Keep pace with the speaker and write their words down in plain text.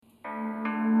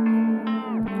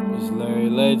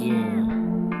Lxrry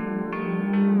legend.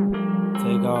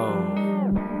 Takeoff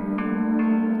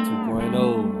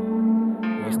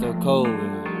 2.0. Rest of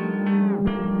COVID.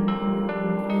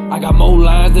 I got more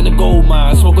lines than a gold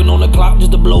mine, smoking on the clock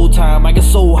just to blow time. I get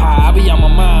so high, I be out my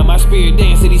mind. My spirit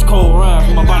dance to these cold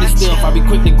rhymes. My body stiff, I be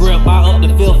quick to grip. I up the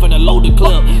filth and I load the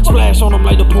clip. Splash on them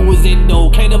like the pool is indo.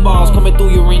 Cannonballs coming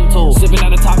through your ring toe. Sipping out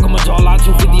the top, got my jaw out.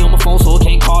 250 on my phone, so I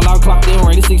can't call out. Clocked in,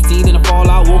 rated 16 in the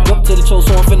fallout. Woke up to the choke,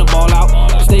 so I'm finna ball out.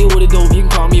 Stay with it dope, you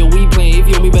can call me a weed playing. If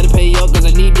you owe me, better pay up, cause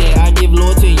I need that. I give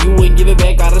loyalty and you wouldn't give it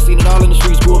back. I done seen it all in the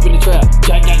streets, grew up in the trap.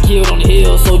 Jack got killed on the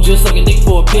hill, so just sucking dick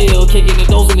for a pill. Kicking the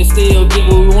dose and still get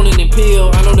what we wanted and pill.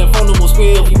 I know that phone will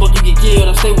squeal. If you buck, you get killed.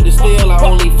 I stay with the steel. I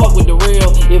only fuck with the real.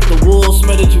 If the wolves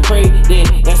smell that you pray, then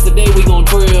that's the day we gon'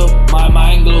 drill. My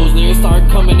mind glows. Lyrics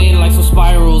start coming in like some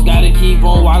spirals. Gotta keep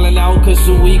on wildin' out, cause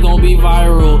soon we gon' be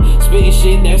viral. Spitting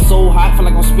shit that's so hot, feel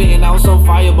like I'm spitting out some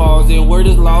fireballs. And word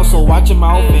is lost, so watch your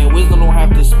mouth. And wisdom don't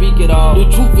have to speak it all. The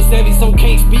truth is heavy, some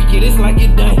can't speak it. It's like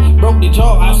it done broke the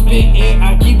jaw. I spit and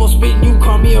I keep on spitting. You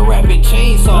call me a rapping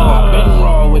chainsaw. I've been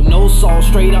raw with no salt,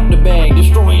 straight up the bag.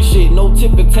 Destroying shit, no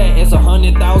tip of tat. It's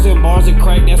 100,000 bars of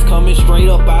crack that's coming straight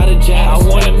up out of jack. I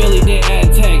want a million, then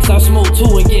add tax. I smoke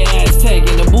two and get Aztec.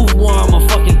 In the booth, boy, I'm a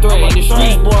fucking threat. In the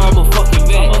streets, boy, I'm a fucking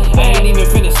vet. I ain't even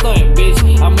finna stunt,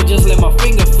 bitch. I'ma just let my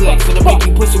finger flex. And make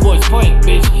you pussy boys punt,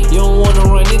 bitch. You don't wanna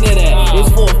run into that. It's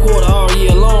fourth quarter all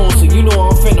year long, so you know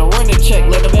I'm finna run the check.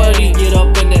 Let the birdies get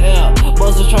up in the air.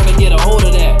 Buzzers trying to get a hold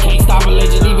of that. Can't stop a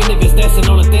legend, even if it's dancing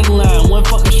on a thin line. One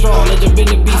fucking straw, legend been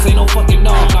the beast, ain't no fucking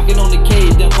dog. Knocking on the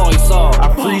cage, that's all he saw. I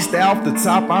freestyle off the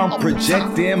top, I'm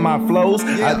projecting my flows.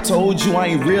 I told you I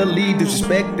ain't really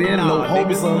disrespecting no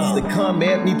homies that come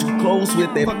at me too close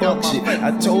with that fuck shit.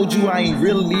 I told you I ain't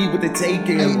really with the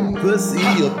taking pussy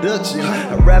abduction.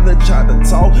 I'd rather try to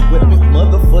talk with my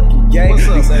motherfucking gang.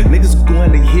 These niggas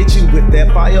going to hit you with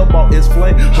that fireball, it's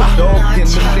flame. Hot dog and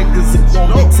the niggas are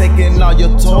gonna be taking all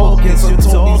your talking. So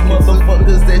told these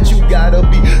motherfuckers that you gotta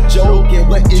be joking.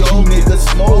 What is you niggas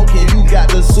smoking? You got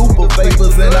the super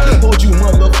vapors, and I told you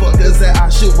motherfuckers that I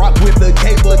should rock with the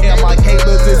cable, and my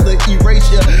cables is the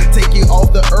erasure, take you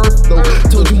off the earth though.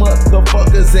 Told you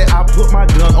motherfuckers that I put my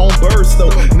gun on burst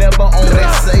though, never on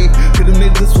that safe. Cause them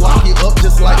niggas lock you up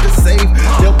just like a safe.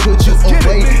 They'll put you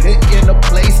away and in a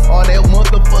place, or they'll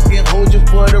motherfucking hold you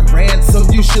for the ransom.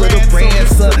 You should've ran,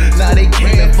 son. Now they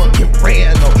came and fucking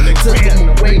ran though. Took them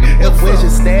away and where's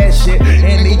your stash shit?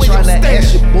 And they tryna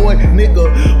ask your boy, nigga,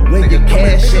 where your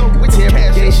cash at?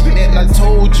 Interrogation, and I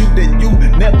told you that you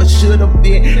never should've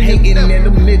been hating and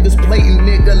them niggas playing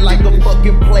nigga like a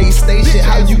fucking PlayStation.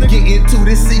 How you get into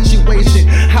this situation?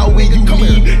 How will you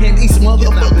leave? And these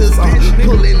motherfuckers are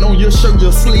pulling on your shirt,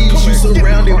 your sleeves. You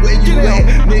surrounded where you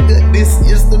at, nigga. This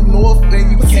is the north,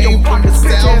 and you came from the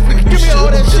south, and you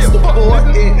should've just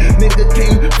avoided it. Nigga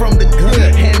came from the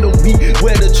gun, handle me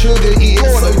where the trigger is,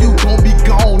 so you gon' be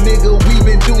gone, nigga. We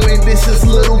been doing this since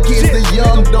little kids, the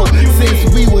young though.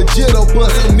 Since we were jitter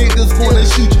bustin', niggas gonna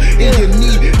shoot you in your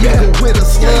knee, nigga, with a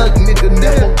slug, nigga.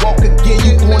 Never walk again,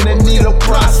 you gonna need a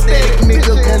prosthetic,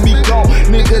 nigga. Gonna be gone,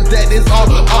 nigga. That is all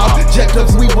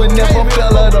objectives. We would never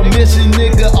fail at a mission,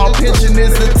 nigga. Our pension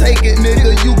is to take it,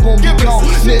 nigga. You gon' be gone,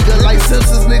 nigga. Like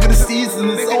Simpsons, nigga. The season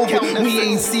is over. We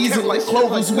ain't seasoned like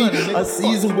Clovers. We are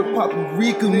seasoned with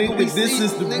paprika, nigga. This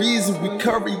is the reason we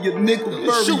curry your nigga,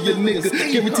 bury your nigga,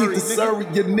 guaranteed to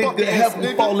serve your nigga. Have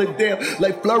them falling down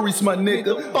like flurries, my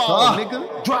nigga.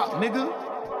 Nigga, drop, nigga.